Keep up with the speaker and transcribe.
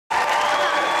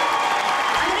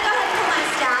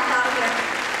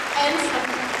And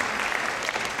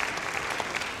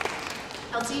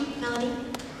Elsie, Melanie,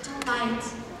 don't mind.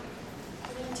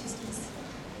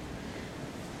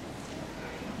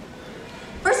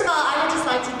 First of all, I would just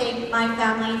like to thank my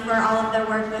family for all of their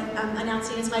work with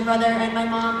announcing. It's my brother and my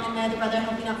mom and my other brother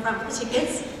helping up front with the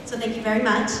tickets, so thank you very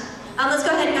much. Let's go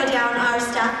ahead and go down our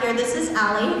staff here. This is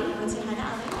Allie. I would say hi to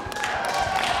Allie.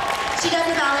 She does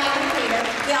the ballet and creative.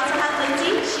 We also have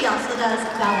Lindsay. She also does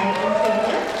ballet and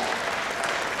creative.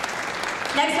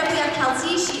 Next up we have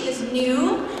Kelsey. She is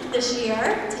new this year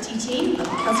to teaching.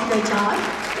 Kelsey, great job.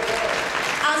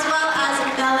 As well as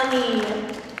Melanie.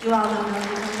 You all know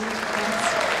Melanie.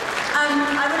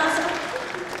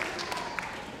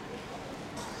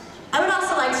 I would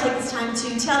also like to take this time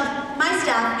to tell my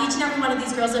staff, each and every one of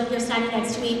these girls up here standing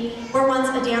next to me were once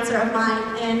a dancer of mine,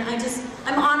 and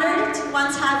I'm honored to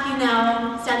once have you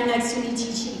now standing next to me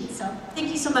teaching. So thank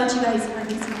you so much, you guys are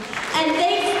amazing. And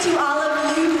thanks to all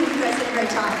of you guys did a great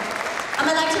job.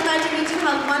 I'd like to remind you we do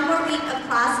have one more week of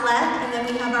class left, and then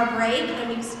we have our break, and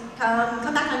we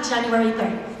come back on January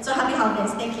 3rd. So happy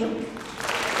holidays, thank you.